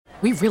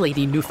We really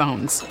need new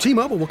phones.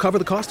 T-Mobile will cover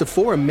the cost of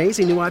 4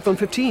 amazing new iPhone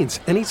 15s,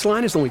 and each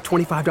line is only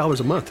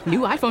 $25 a month. New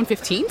iPhone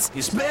 15s?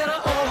 It's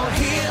better over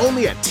here.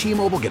 Only at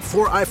T-Mobile, get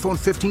 4 iPhone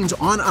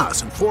 15s on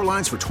us and 4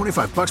 lines for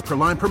 $25 per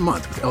line per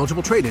month with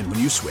eligible trade-in when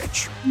you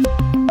switch.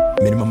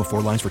 Minimum of 4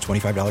 lines for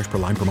 $25 per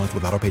line per month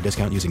with autopay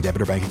discount using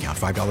debit or bank account.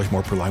 $5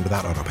 more per line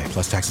without autopay,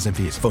 plus taxes and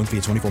fees. Phone fee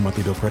at 24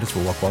 monthly bill credits for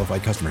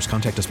well-qualified customers.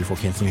 Contact us before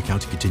canceling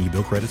account to continue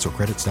bill credits or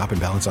credit stop and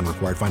balance on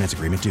required finance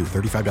agreement due.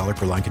 $35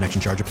 per line connection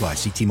charge applies.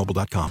 See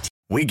T-Mobile.com.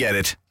 We get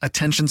it.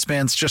 Attention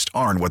spans just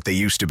aren't what they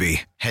used to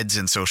be. Heads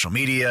in social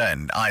media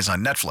and eyes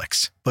on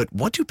Netflix. But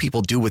what do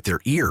people do with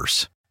their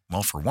ears?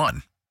 Well, for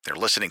one, they're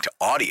listening to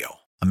audio.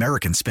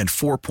 Americans spend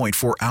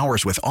 4.4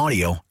 hours with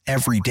audio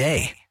every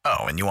day.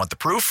 Oh, and you want the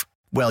proof?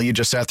 Well, you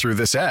just sat through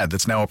this ad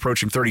that's now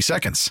approaching 30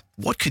 seconds.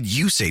 What could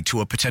you say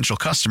to a potential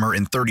customer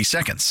in 30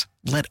 seconds?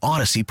 Let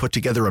Odyssey put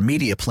together a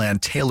media plan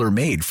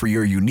tailor-made for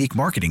your unique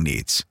marketing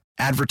needs.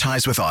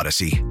 Advertise with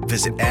Odyssey.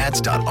 Visit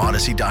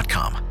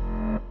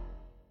ads.odyssey.com.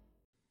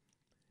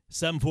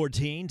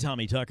 7:14,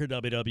 Tommy Tucker,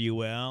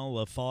 WWL.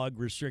 The fog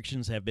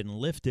restrictions have been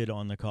lifted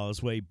on the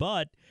causeway,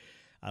 but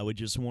I would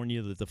just warn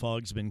you that the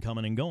fog's been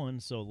coming and going,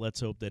 so let's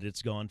hope that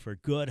it's gone for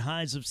good.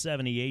 Highs of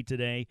 78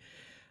 today,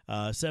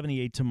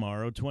 78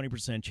 tomorrow,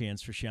 20%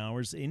 chance for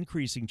showers,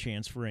 increasing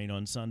chance for rain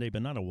on Sunday,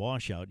 but not a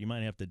washout. You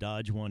might have to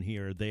dodge one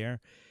here or there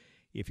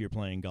if you're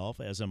playing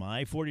golf, as am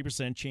I.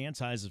 40% chance,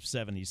 highs of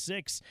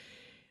 76.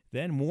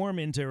 Then warm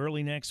into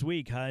early next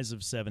week, highs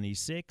of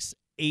 76.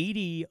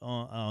 80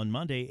 on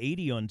Monday,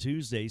 80 on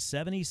Tuesday,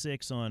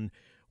 76 on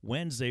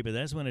Wednesday, but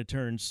that's when it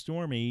turns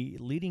stormy,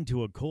 leading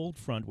to a cold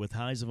front with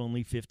highs of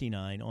only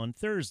 59 on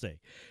Thursday.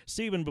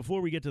 Stephen,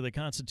 before we get to the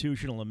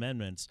constitutional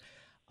amendments,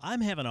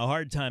 I'm having a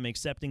hard time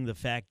accepting the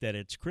fact that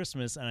it's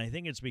Christmas, and I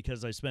think it's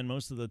because I spend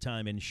most of the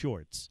time in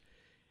shorts.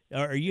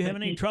 Are you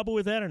having any trouble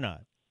with that or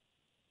not?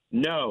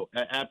 No,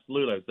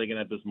 absolutely. I was thinking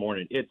that this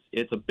morning.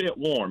 It's a bit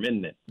warm,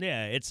 isn't it?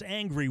 Yeah, it's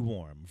angry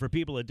warm. For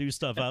people that do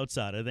stuff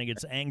outside, I think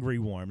it's angry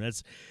warm.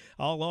 That's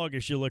all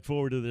August. You look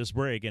forward to this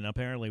break, and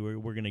apparently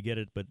we're going to get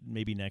it, but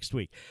maybe next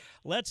week.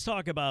 Let's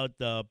talk about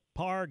the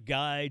PAR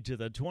guide to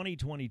the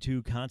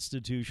 2022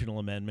 constitutional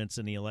amendments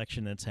in the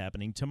election that's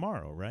happening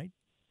tomorrow, right?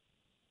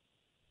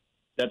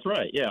 That's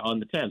right, yeah, on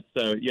the 10th.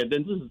 So, yeah,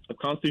 this is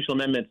constitutional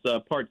amendments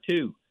part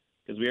 2.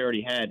 Because we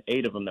already had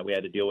 8 of them that we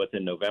had to deal with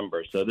in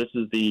November. So this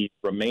is the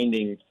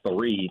remaining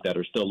 3 that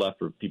are still left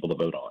for people to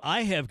vote on.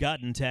 I have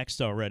gotten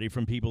text already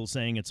from people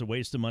saying it's a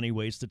waste of money,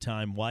 waste of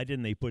time. Why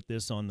didn't they put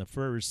this on the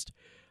first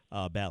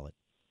ballot?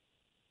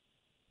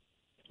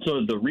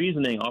 So the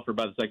reasoning offered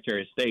by the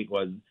Secretary of State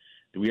was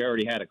that we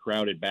already had a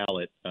crowded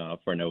ballot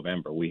for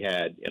November. We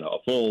had a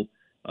full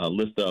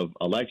list of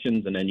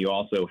elections, and then you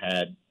also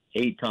had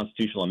 8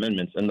 constitutional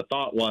amendments. And the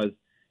thought was,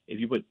 if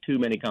you put too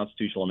many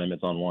constitutional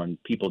amendments on one,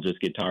 people just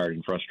get tired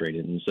and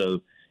frustrated. And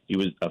so he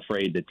was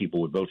afraid that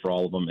people would vote for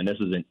all of them. And this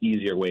is an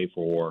easier way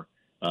for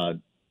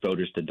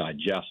voters to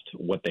digest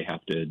what they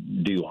have to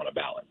do on a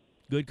ballot.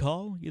 Good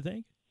call, you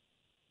think?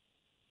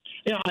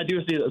 Yeah, I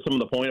do see some of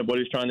the point of what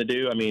he's trying to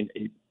do. I mean,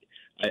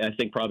 I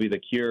think probably the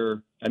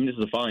cure, I mean, this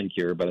is a fine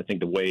cure, but I think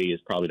the way is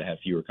probably to have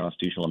fewer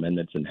constitutional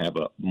amendments and have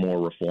a more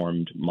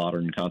reformed,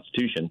 modern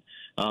constitution.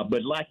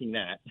 But lacking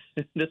that,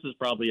 this is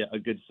probably a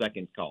good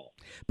second call.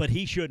 But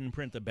he shouldn't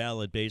print the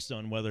ballot based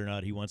on whether or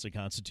not he wants a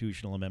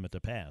constitutional amendment to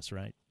pass,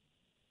 right?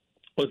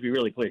 Well, to be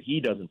really clear, he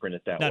doesn't print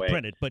it that way. Not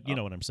print it, but you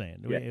know what I'm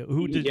saying. Yeah.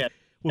 Who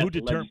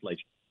determined?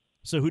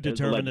 So who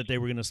determined that they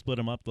were going to split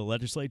them up? The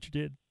legislature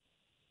did?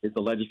 Is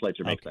the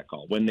legislature makes that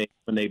call. When they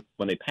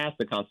pass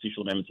the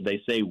constitutional amendments,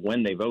 they say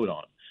when they vote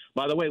on.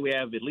 By the way, we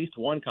have at least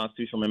one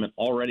constitutional amendment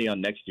already on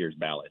next year's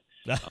ballot.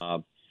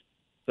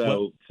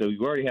 So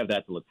you already have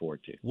that to look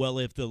forward to. Well,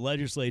 if the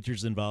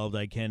legislature's involved,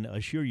 I can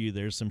assure you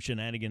there's some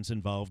shenanigans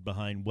involved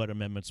behind what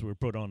amendments were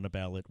put on the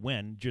ballot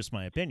when, just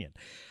my opinion.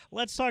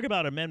 Let's talk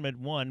about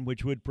Amendment 1,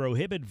 which would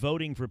prohibit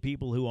voting for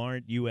people who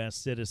aren't U.S.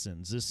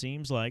 citizens. This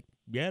seems like,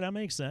 yeah, that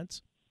makes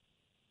sense.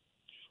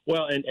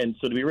 Well, and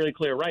so to be really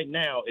clear, right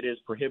now it is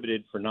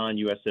prohibited for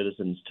non-U.S.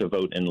 citizens to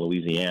vote in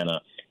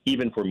Louisiana,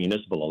 even for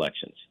municipal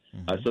elections.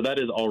 Mm-hmm. So that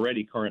is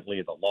already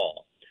currently the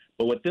law.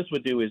 But what this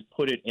would do is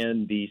put it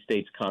in the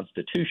state's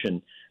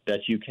constitution that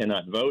you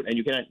cannot vote and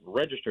you cannot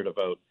register to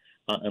vote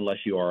unless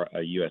you are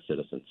a U.S.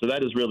 citizen. So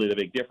that is really the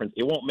big difference.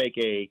 It won't make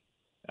a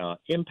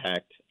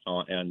impact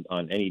on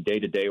any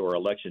day-to-day or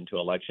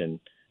election-to-election,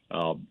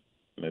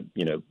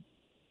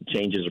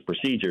 changes or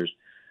procedures.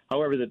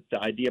 However, the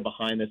idea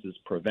behind this is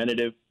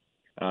preventative,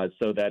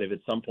 so that if at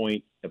some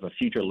point, if a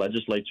future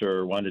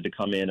legislature wanted to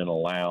come in and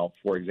allow,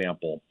 for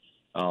example,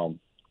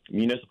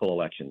 municipal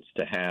elections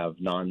to have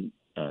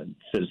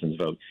non-citizens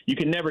vote, you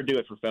can never do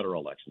it for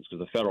federal elections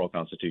because the federal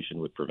constitution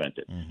would prevent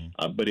it.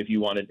 Mm-hmm. But if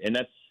you wanted, and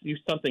that's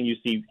something you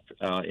see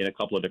in a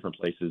couple of different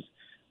places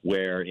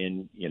where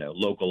in,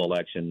 local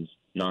elections,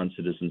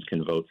 non-citizens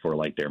can vote for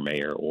like their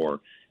mayor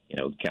or,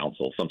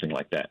 council, something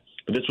like that.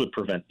 But this would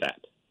prevent that.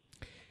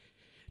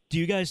 Do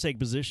you guys take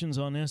positions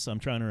on this? I'm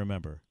trying to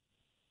remember.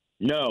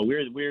 No,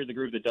 we're the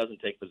group that doesn't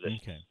take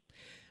positions. Okay.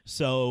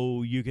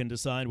 So you can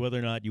decide whether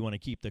or not you want to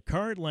keep the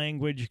current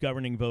language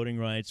governing voting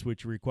rights,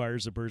 which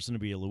requires a person to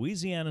be a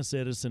Louisiana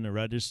citizen to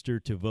register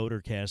to vote or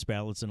cast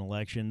ballots in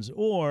elections,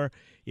 or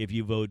if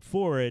you vote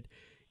for it,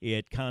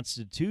 it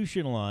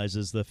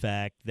constitutionalizes the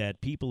fact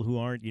that people who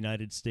aren't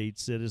United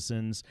States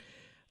citizens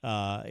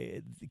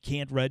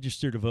can't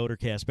register to vote or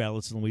cast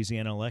ballots in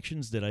Louisiana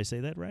elections. Did I say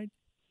that right?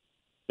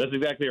 That's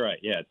exactly right.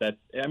 Yeah, this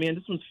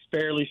one's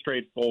fairly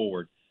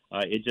straightforward.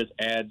 It just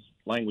adds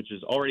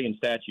languages already in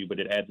statute, but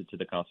it adds it to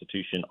the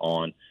Constitution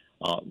on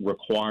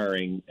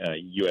requiring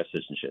U.S.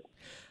 citizenship.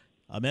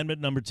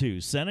 Amendment number 2,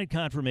 Senate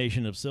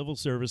confirmation of Civil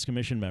Service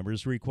Commission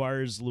members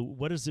requires.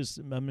 What does this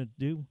amendment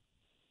do?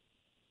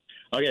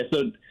 Okay,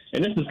 so,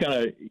 and this is kind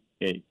of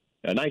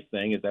a nice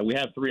thing, is that we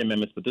have 3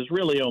 amendments, but there's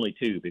really only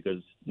 2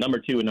 because number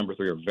 2 and number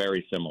 3 are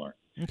very similar.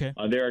 Okay.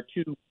 There are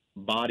 2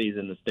 bodies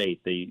in the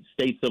state, the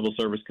State Civil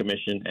Service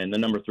Commission, and the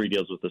number 3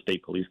 deals with the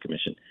State Police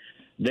Commission.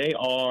 They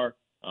are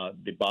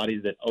the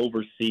bodies that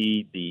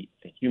oversee the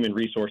human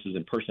resources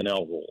and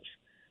personnel rules.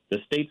 The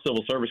State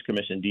Civil Service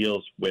Commission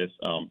deals with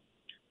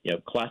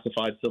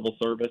classified civil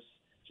service.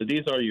 So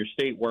these are your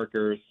state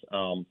workers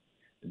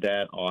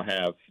that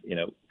have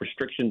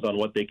restrictions on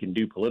what they can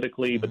do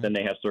politically, but then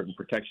they have certain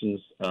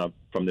protections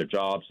from their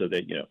jobs, so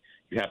that you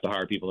have to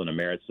hire people in a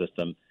merit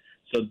system.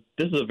 So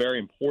this is a very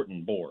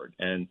important board,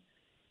 and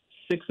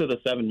 6 of the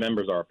 7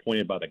 members are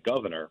appointed by the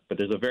governor, but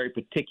there's a very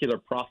particular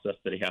process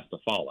that he has to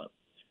follow.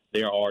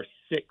 There are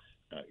 6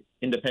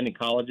 independent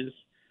colleges,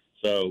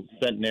 so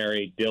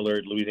Centenary,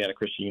 Dillard, Louisiana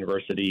Christian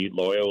University,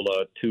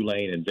 Loyola,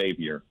 Tulane, and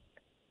Xavier.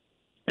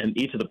 And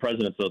each of the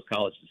presidents of those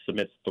colleges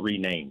submits 3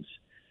 names.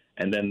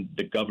 And then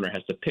the governor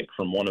has to pick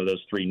from one of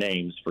those 3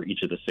 names for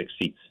each of the 6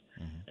 seats.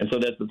 Mm-hmm. And so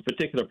that's the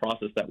particular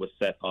process that was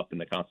set up in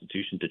the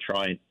Constitution to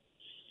try and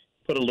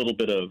put a little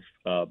bit of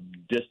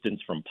distance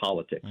from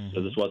politics. Mm-hmm.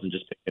 So this wasn't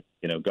just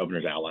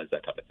governor's allies,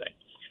 that type of thing.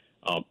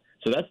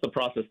 So that's the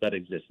process that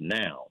exists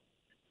now.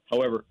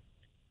 However,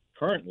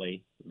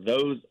 currently,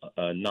 those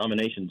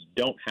nominations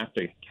don't have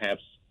to have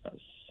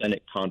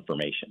Senate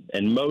confirmation,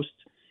 and most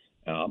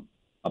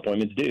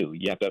appointments do.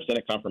 You have to have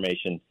Senate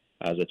confirmation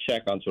as a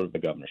check on sort of the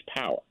governor's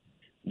power.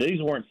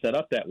 These weren't set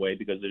up that way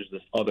because there's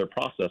this other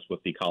process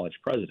with the college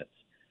presidents.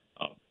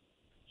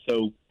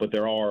 But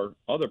there are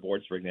other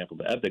boards, for example,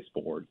 the Ethics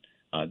Board,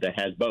 that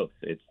has both.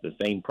 It's the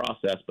same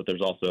process, but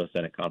there's also a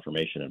Senate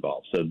confirmation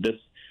involved. So this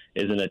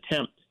is an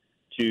attempt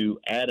to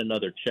add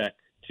another check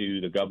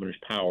to the governor's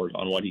powers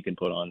on what he can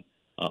put on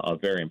a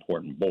very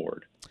important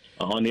board.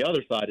 On the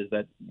other side is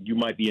that you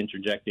might be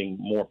interjecting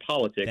more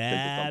politics.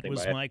 That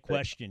was my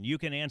question. You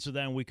can answer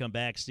that when we come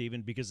back,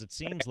 Stephen, because it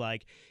seems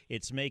like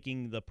it's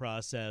making the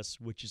process,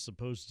 which is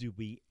supposed to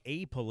be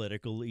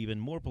apolitical, even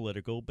more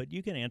political. But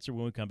you can answer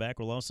when we come back.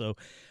 We'll also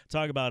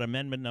talk about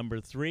amendment number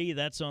 3.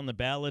 That's on the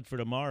ballot for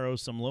tomorrow,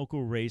 some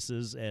local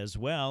races as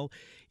well.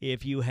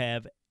 If you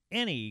have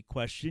any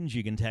questions,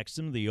 you can text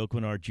them, the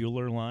Aucoin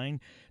Jeweler line.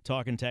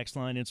 Talk and text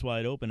line, it's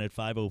wide open at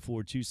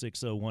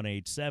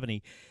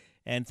 504-260-1870.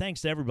 And thanks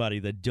to everybody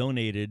that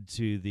donated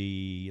to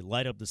the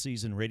Light Up the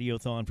Season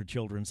Radiothon for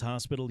Children's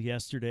Hospital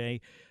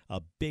yesterday. A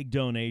big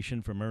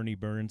donation from Ernie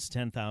Burns,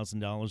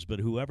 $10,000. But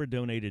whoever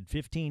donated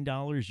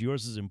 $15,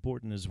 yours is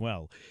important as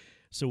well.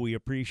 So we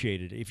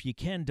appreciate it. If you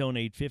can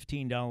donate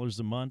 $15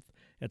 a month,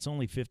 that's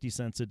only 50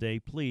 cents a day.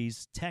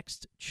 Please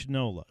text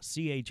CHNOLA,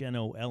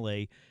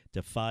 CHNOLA,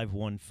 to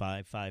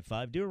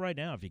 51555. Do it right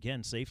now if you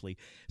can, safely.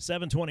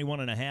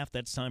 7:21.5,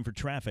 that's time for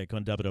traffic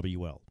on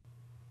WWL.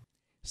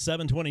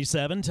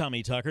 7:27,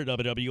 Tommy Tucker,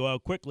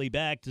 WWL. Quickly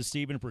back to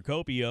Stephen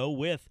Procopio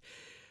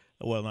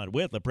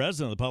the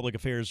president of the Public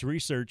Affairs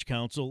Research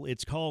Council.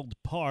 It's called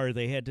PAR.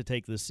 They had to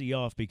take the C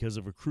off because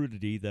of a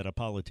crudity that a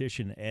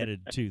politician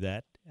added to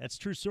that. That's a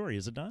true story,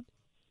 is it not?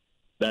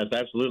 That's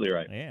absolutely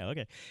right. Yeah,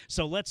 okay.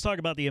 So let's talk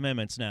about the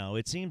amendments now.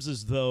 It seems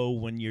as though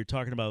when you're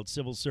talking about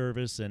civil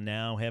service and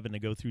now having to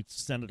go through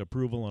Senate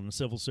approval on the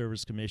Civil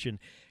Service Commission,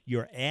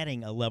 you're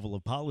adding a level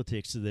of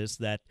politics to this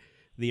that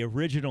the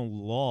original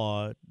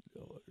law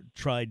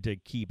tried to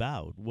keep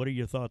out. What are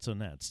your thoughts on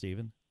that,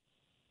 Stephen?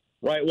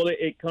 Right. Well,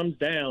 it comes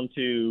down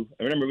to,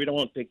 remember, we don't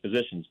want to take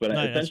positions, but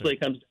essentially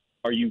it comes,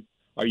 are you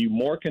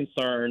more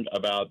concerned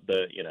about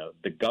the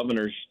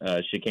governor's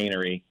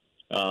chicanery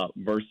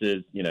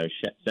versus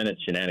Senate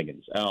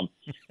shenanigans? That's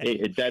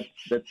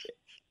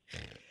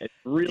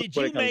really. Did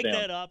you make down.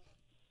 that up?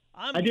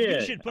 I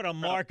did. You should put a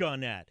mark on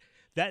that.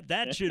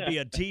 That should be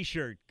a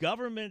T-shirt.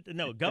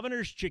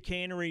 Governor's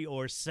chicanery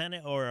or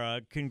Senate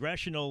or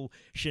congressional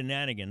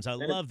shenanigans. I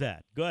love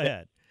that. Go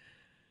ahead.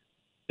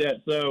 Yeah.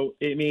 So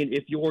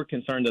if you're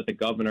concerned that the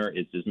governor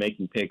is just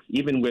making picks,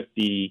 even with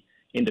the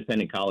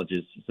independent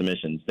colleges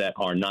submissions that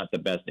are not the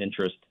best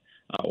interest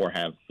or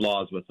have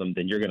flaws with them,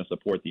 then you're going to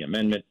support the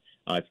amendment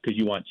because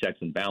you want checks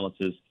and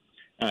balances.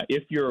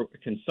 If you're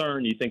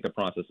concerned, you think the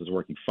process is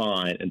working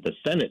fine, and the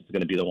Senate is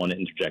going to be the one that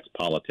interjects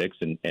politics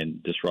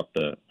and disrupt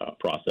the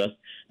process,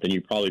 then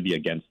you'd probably be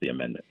against the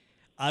amendment.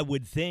 I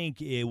would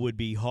think it would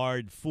be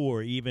hard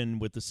for, even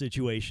with the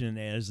situation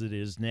as it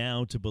is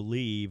now, to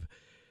believe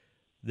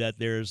that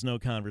there's no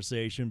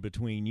conversation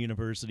between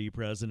university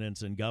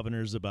presidents and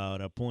governors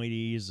about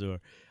appointees? Or,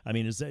 I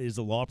mean, is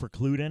the law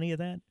preclude any of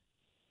that?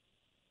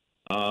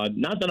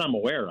 Not that I'm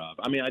aware of.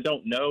 I mean, I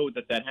don't know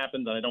that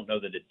happens, and I don't know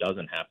that it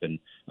doesn't happen,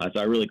 so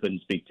I really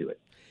couldn't speak to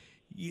it.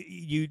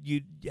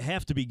 You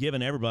have to be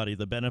giving everybody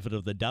the benefit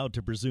of the doubt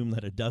to presume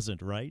that it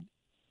doesn't, right?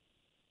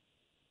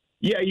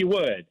 Yeah, you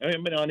would. I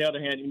mean, but on the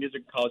other hand, these are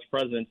college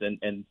presidents,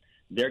 and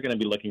they're going to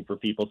be looking for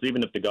people. So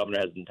even if the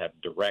governor doesn't have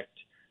direct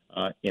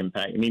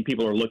impact, I mean,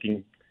 people are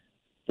looking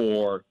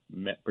for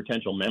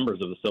potential members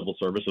of the civil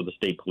service or the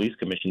state police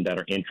commission that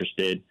are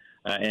interested,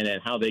 and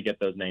how they get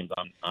those names,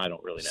 I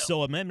don't really know.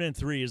 So Amendment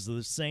 3 is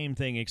the same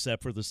thing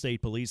except for the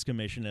state police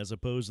commission as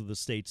opposed to the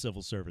state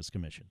civil service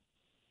commission.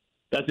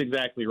 That's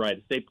exactly right.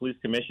 The State Police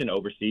Commission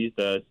oversees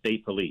the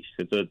state police.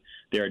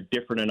 They're a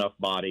different enough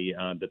body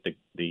that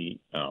the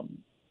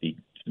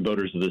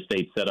voters of the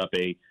state set up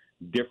a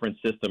different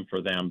system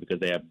for them because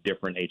they have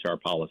different HR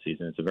policies,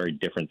 and it's a very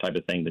different type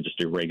of thing than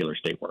just a regular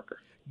state worker.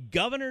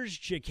 Governor's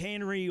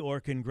chicanery or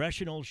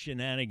congressional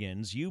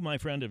shenanigans, you, my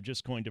friend, have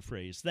just coined a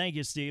phrase. Thank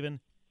you, Stephen.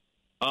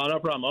 Oh, no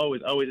problem.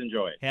 Always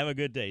enjoy it. Have a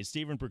good day.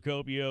 Stephen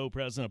Procopio,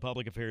 President of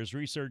Public Affairs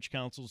Research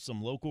Council,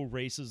 some local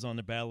races on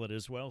the ballot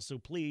as well, so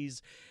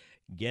please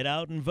get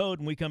out and vote.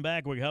 When we come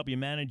back, we'll help you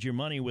manage your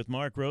money with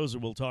Mark Rosa.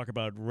 We'll talk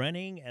about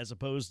renting as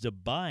opposed to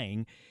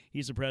buying.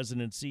 He's the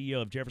president and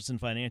CEO of Jefferson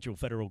Financial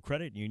Federal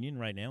Credit Union.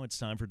 Right now, it's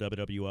time for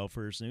WWL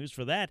First News.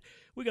 For that,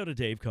 we go to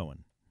Dave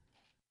Cohen.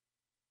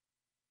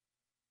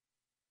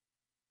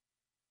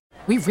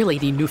 We really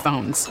need new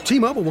phones.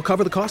 T-Mobile will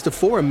cover the cost of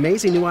 4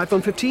 amazing new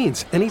iPhone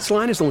 15s, and each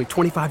line is only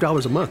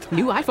 $25 a month.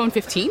 New iPhone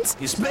 15s?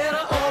 It's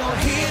better over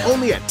here.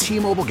 Only at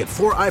T-Mobile, get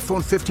 4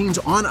 iPhone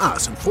 15s on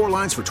us and 4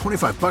 lines for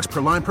 $25 per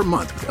line per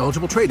month with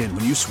eligible trade-in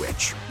when you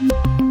switch.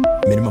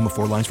 Minimum of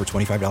 4 lines for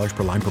 $25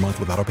 per line per month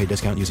with autopay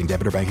discount using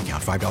debit or bank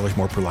account. $5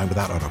 more per line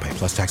without autopay,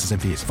 plus taxes and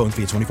fees. Phone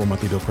fee at 24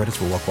 monthly bill credits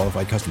for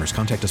well-qualified customers.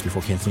 Contact us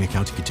before canceling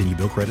account to continue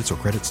bill credits or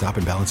credit stop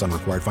and balance on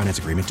required finance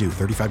agreement due.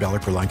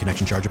 $35 per line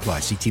connection charge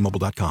applies. See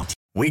T-Mobile.com.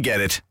 We get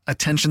it.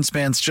 Attention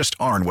spans just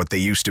aren't what they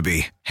used to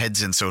be.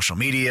 Heads in social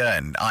media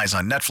and eyes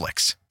on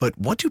Netflix. But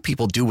what do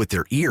people do with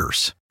their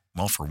ears?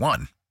 Well, for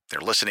one, they're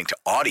listening to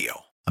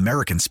audio.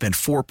 Americans spend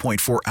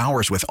 4.4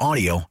 hours with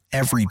audio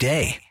every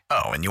day.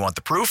 Oh, and you want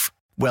the proof?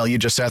 Well, you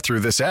just sat through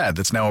this ad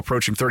that's now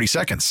approaching 30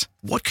 seconds.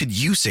 What could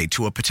you say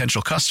to a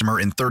potential customer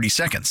in 30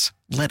 seconds?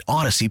 Let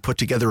Odyssey put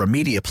together a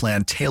media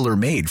plan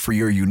tailor-made for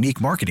your unique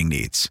marketing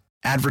needs.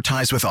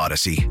 Advertise with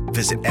Odyssey.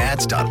 Visit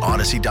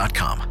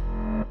ads.odyssey.com.